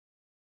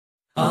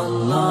Our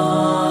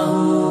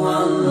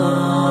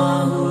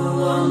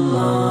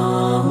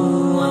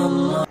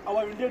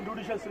Indian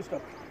judicial system.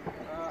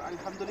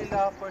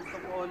 Alhamdulillah, first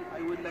of all,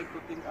 I would like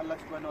to thank Allah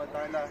subhanahu wa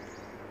ta'ala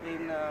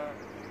in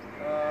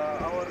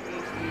our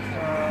case is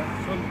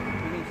solved,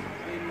 finished.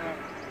 And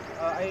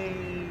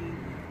I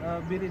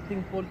very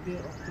thankful to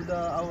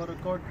our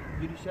court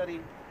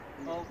judiciary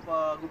of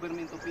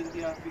government of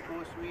India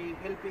because we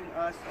helping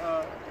us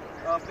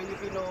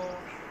Filipino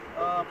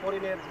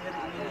foreigner here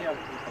in India.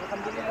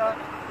 Alhamdulillah,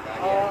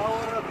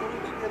 our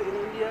courage here in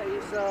India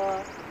is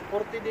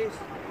 40 days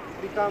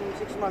become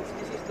 6 months.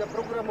 This is the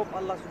program of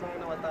Allah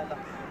subhanahu wa ta'ala.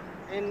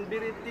 And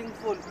very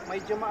thankful, my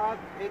Jamat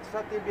and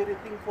Sathi very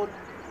thankful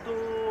to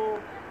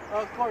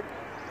court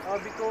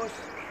because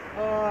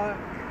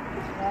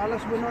Allah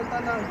subhanahu wa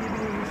ta'ala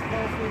giving his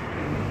prophet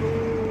to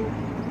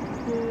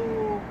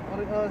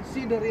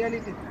see the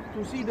reality,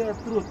 to see the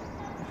truth.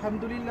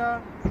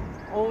 Alhamdulillah,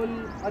 all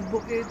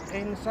advocate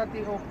and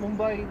Sathi of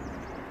Mumbai,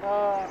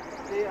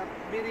 they are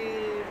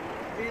very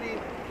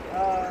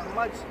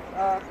much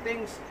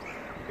thanks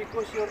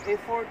because your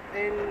effort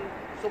and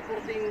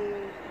supporting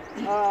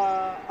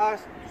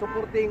us,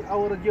 supporting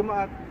our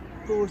Jamat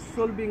to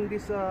solving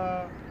this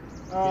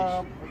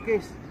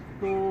case,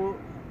 to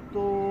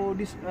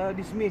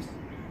dismiss,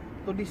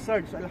 to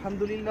discharge.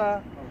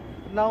 Alhamdulillah,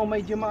 now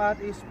my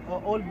Jamaat is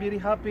all very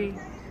happy,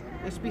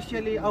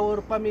 especially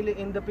our family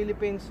in the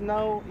Philippines.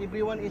 Now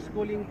everyone is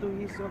calling to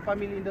his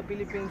family in the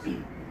Philippines,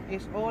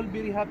 is all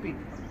very happy.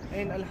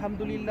 And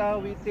Alhamdulillah,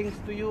 we thanks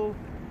to you,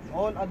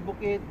 all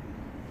advocate,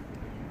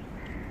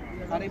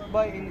 Arif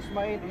Bhai and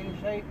Ismail and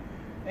Shaykh,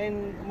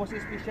 and most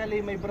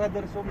especially my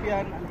brother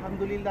Sofyan,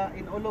 Alhamdulillah,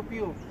 and all of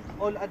you,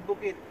 all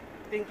advocate.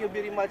 Thank you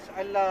very much.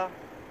 Allah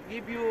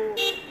give you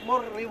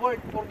more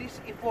reward for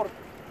this effort.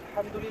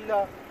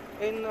 Alhamdulillah.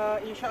 And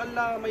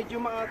inshallah, my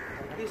Jumaat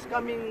is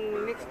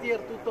coming next year,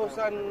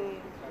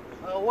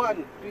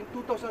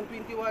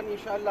 2021,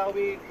 inshallah,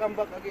 we come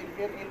back again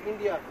here in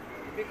India.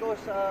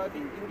 Because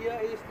India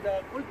is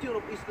the culture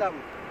of Islam.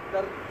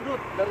 The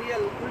truth, the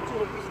real culture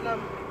of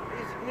Islam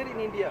is here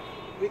in India.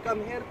 We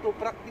come here to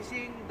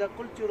practicing the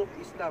culture of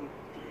Islam.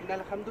 And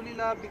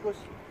Alhamdulillah, because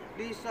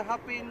this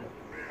happened,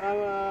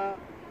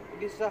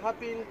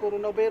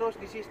 coronavirus,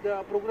 this is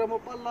the program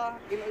of Allah.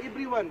 And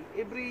everyone,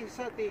 every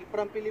Sathi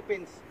from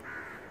Philippines,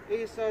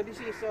 this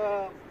is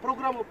a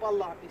program of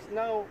Allah. Is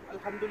now,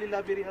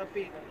 Alhamdulillah, very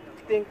happy.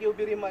 Thank you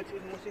very much,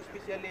 and most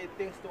especially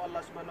thanks to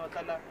Allah subhanahu wa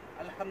ta'ala.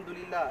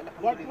 Alhamdulillah,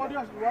 Alhamdulillah. What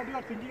you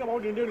are thinking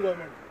about Indian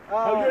government?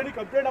 Have you any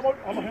complaint about?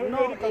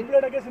 Any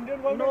complaint against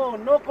Indian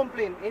government? No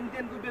complaint.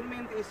 Indian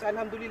government is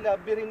Alhamdulillah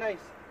very nice.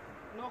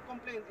 No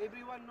complaint.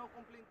 Everyone no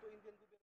complaint to Indian government.